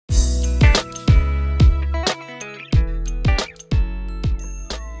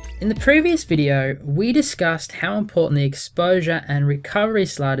In the previous video, we discussed how important the exposure and recovery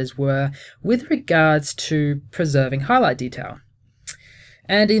sliders were with regards to preserving highlight detail.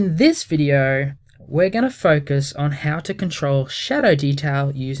 And in this video, we're going to focus on how to control shadow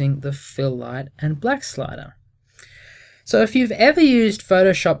detail using the fill light and black slider. So if you've ever used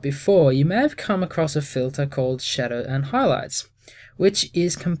Photoshop before, you may have come across a filter called shadow and highlights, which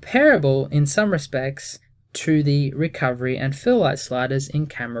is comparable in some respects to the recovery and fill light sliders in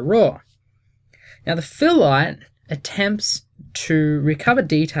Camera Raw. Now the fill light attempts to recover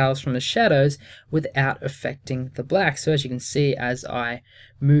details from the shadows without affecting the black. So as you can see, as I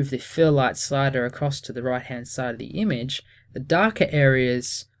move the fill light slider across to the right hand side of the image, the darker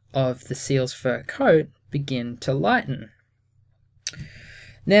areas of the seal's fur coat begin to lighten.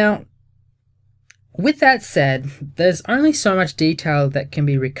 Now, with that said, there's only so much detail that can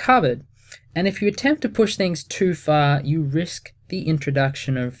be recovered, and if you attempt to push things too far, you risk the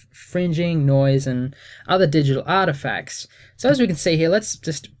introduction of fringing, noise, and other digital artifacts. So as we can see here, let's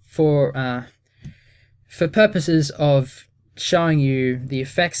just, for purposes of showing you the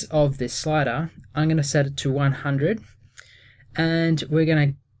effects of this slider, I'm going to set it to 100, and we're going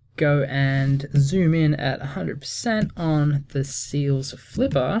to go and zoom in at 100% on the seal's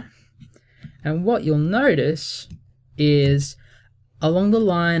flipper. And what you'll notice is along the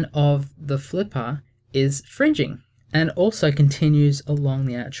line of the flipper is fringing, and also continues along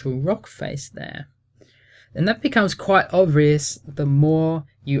the actual rock face there. And that becomes quite obvious the more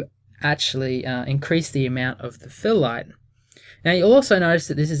you actually increase the amount of the fill light. Now you'll also notice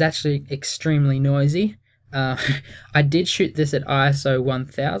that this is actually extremely noisy. I did shoot this at ISO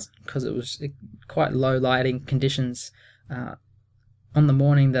 1000 because it was quite low lighting conditions on the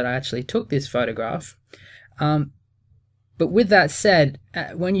morning that I actually took this photograph. But with that said,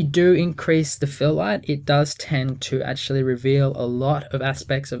 when you do increase the fill light, it does tend to actually reveal a lot of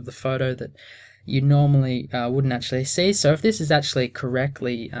aspects of the photo that you normally wouldn't actually see. So if this is actually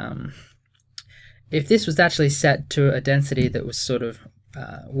correctly, if this was actually set to a density that was sort of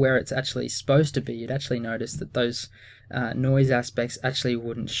where it's actually supposed to be, you'd actually notice that those noise aspects actually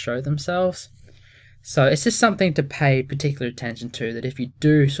wouldn't show themselves. So it's just something to pay particular attention to, that if you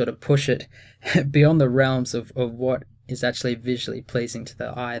do sort of push it beyond the realms of what is actually visually pleasing to the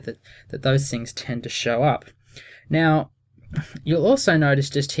eye, that those things tend to show up. Now, you'll also notice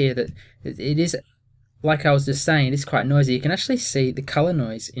just here that it is, like I was just saying, it is quite noisy. You can actually see the color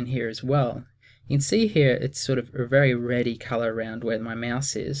noise in here as well. You can see here it's sort of a very reddy color around where my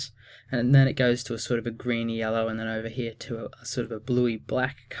mouse is, and then it goes to a sort of a greeny yellow, and then over here to a sort of a bluey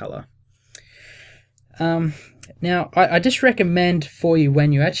black color. Now, I just recommend for you,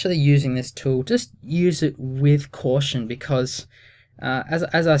 when you're actually using this tool, just use it with caution, because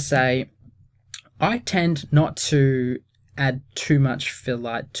as I say, I tend not to add too much fill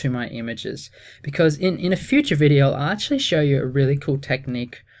light to my images, because in a future video I'll actually show you a really cool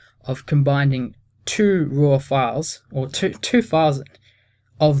technique of combining two raw files, or two files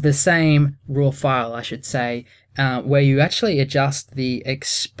of the same raw file, I should say, where you actually adjust the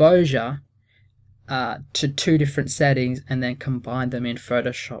exposure to two different settings and then combine them in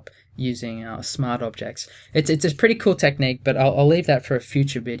Photoshop using smart objects. It's a pretty cool technique, but I'll leave that for a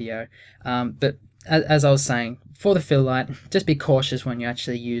future video. But as I was saying, for the fill light, just be cautious when you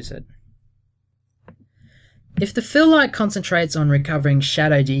actually use it. If the fill light concentrates on recovering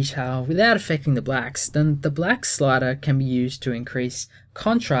shadow detail without affecting the blacks, then the black slider can be used to increase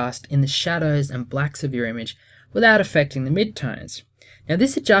contrast in the shadows and blacks of your image without affecting the midtones. Now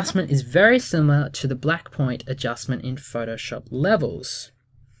this adjustment is very similar to the black point adjustment in Photoshop Levels.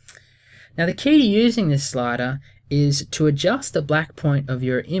 Now the key to using this slider is to adjust the black point of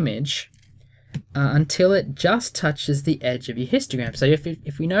your image until it just touches the edge of your histogram. So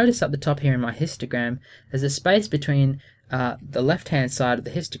if we notice up the top here in my histogram, there's a space between the left hand side of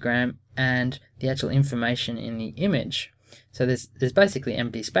the histogram and the actual information in the image. So there's basically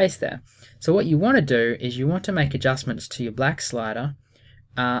empty space there. So what you want to do is you want to make adjustments to your black slider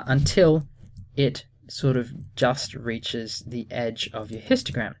until it sort of just reaches the edge of your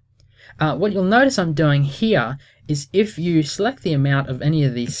histogram. What you'll notice I'm doing here is, if you select the amount of any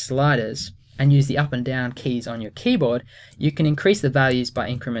of these sliders and use the up and down keys on your keyboard, you can increase the values by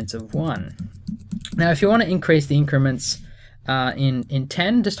increments of 1. Now if you want to increase the increments in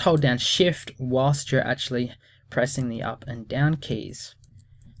 10, just hold down Shift whilst you're actually pressing the up and down keys,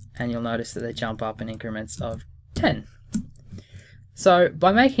 and you'll notice that they jump up in increments of 10. So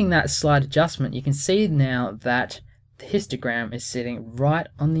by making that slight adjustment, you can see now that the histogram is sitting right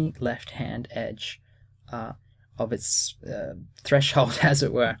on the left hand edge of its threshold, as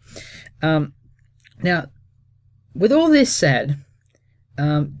it were. Now, with all this said,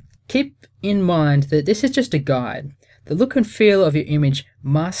 keep in mind that this is just a guide. The look and feel of your image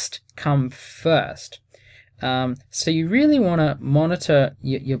must come first. So you really want to monitor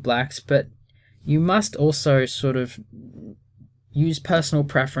your blacks, but you must also sort of use personal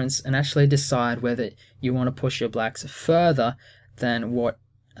preference and actually decide whether you want to push your blacks further than what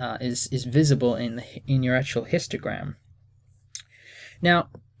is visible in your actual histogram. Now,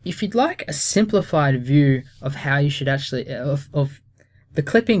 if you'd like a simplified view of how you should actually of the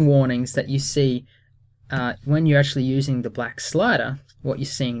clipping warnings that you see when you're actually using the black slider, what you're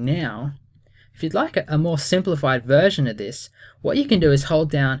seeing now, if you'd like a more simplified version of this, what you can do is hold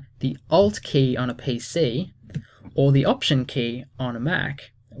down the Alt key on a PC or the Option key on a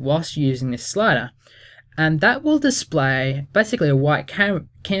Mac whilst using this slider, and that will display basically a white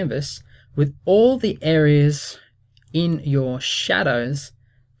canvas with all the areas in your shadows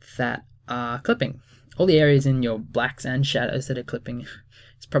that are clipping. All the areas in your blacks and shadows that are clipping.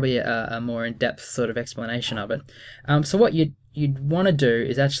 It's probably a more in-depth sort of explanation of it. So what you'd want to do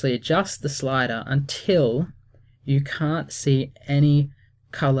is actually adjust the slider until you can't see any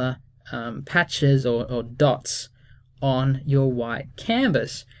color patches or dots on your white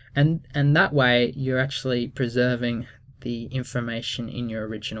canvas, and that way you're actually preserving the information in your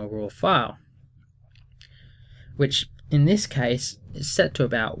original raw file, which in this case is set to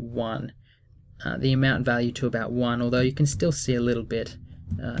about 1, the amount value to about 1, although you can still see a little bit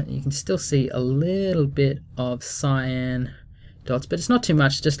of cyan dots, but it's not too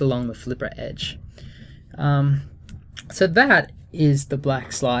much, just along the flipper edge. So that is the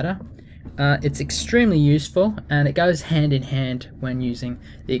black slider. It's extremely useful, and it goes hand in hand when using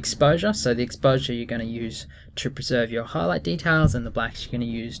the exposure. So the exposure you're going to use to preserve your highlight details, and the blacks you're going to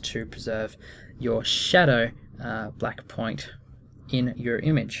use to preserve your shadow black point in your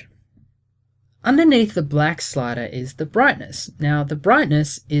image. Underneath the black slider is the brightness. Now, the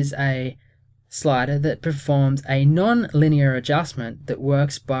brightness is a slider that performs a non-linear adjustment that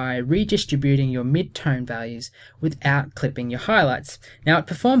works by redistributing your mid-tone values without clipping your highlights. Now, it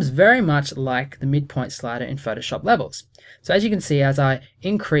performs very much like the midpoint slider in Photoshop Levels. So as you can see, as I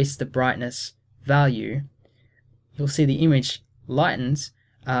increase the brightness value, you'll see the image lightens,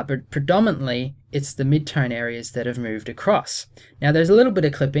 but predominantly it's the mid-tone areas that have moved across. Now, there's a little bit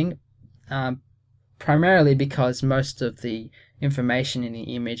of clipping, primarily because most of the information in the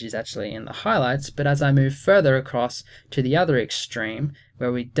image is actually in the highlights, but as I move further across to the other extreme,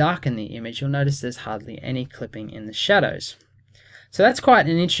 where we darken the image, you'll notice there's hardly any clipping in the shadows. So that's quite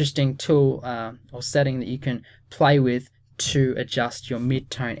an interesting tool or setting that you can play with to adjust your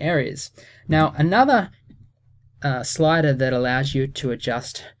mid-tone areas. Now, another slider that allows you to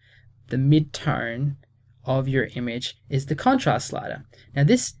adjust the mid-tone of your image is the contrast slider. Now,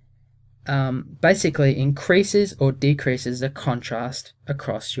 this basically increases or decreases the contrast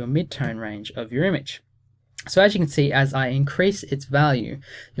across your mid-tone range of your image. So as you can see, as I increase its value,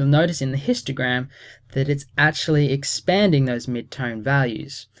 you'll notice in the histogram that it's actually expanding those mid-tone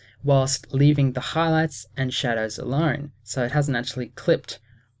values whilst leaving the highlights and shadows alone. So it hasn't actually clipped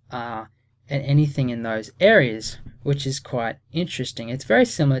anything in those areas, which is quite interesting. It's very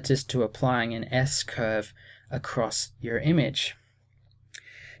similar just to applying an S-curve across your image.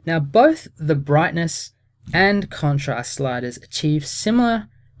 Now, both the brightness and contrast sliders achieve similar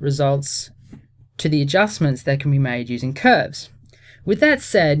results to the adjustments that can be made using curves. With that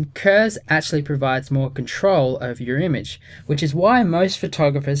said, curves actually provides more control over your image, which is why most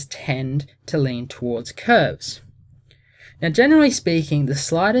photographers tend to lean towards curves. Now, generally speaking, the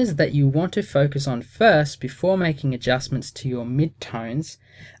sliders that you want to focus on first before making adjustments to your midtones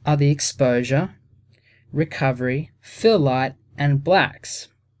are the exposure, recovery, fill light, and blacks.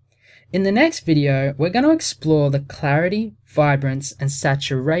 In the next video, we're going to explore the clarity, vibrance, and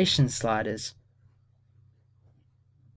saturation sliders.